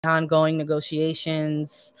ongoing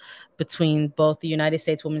negotiations between both the United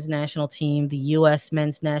States women's national team, the U.S.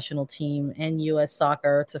 men's national team, and U.S.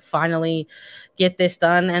 soccer to finally get this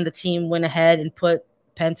done. And the team went ahead and put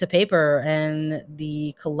pen to paper, and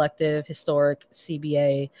the collective historic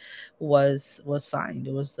CBA was signed.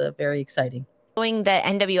 It was very exciting. Following the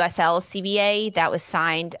NWSL CBA that was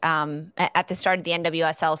signed at the start of the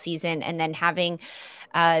NWSL season, and then having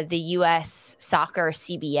the U.S. soccer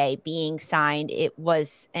CBA being signed, it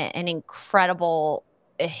was an incredible,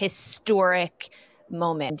 historic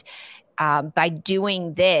moment. By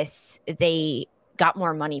doing this, they got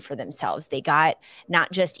more money for themselves. They got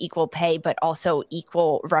not just equal pay, but also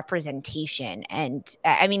equal representation. And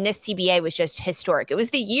I mean, this CBA was just historic. It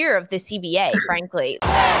was the year of the CBA, frankly.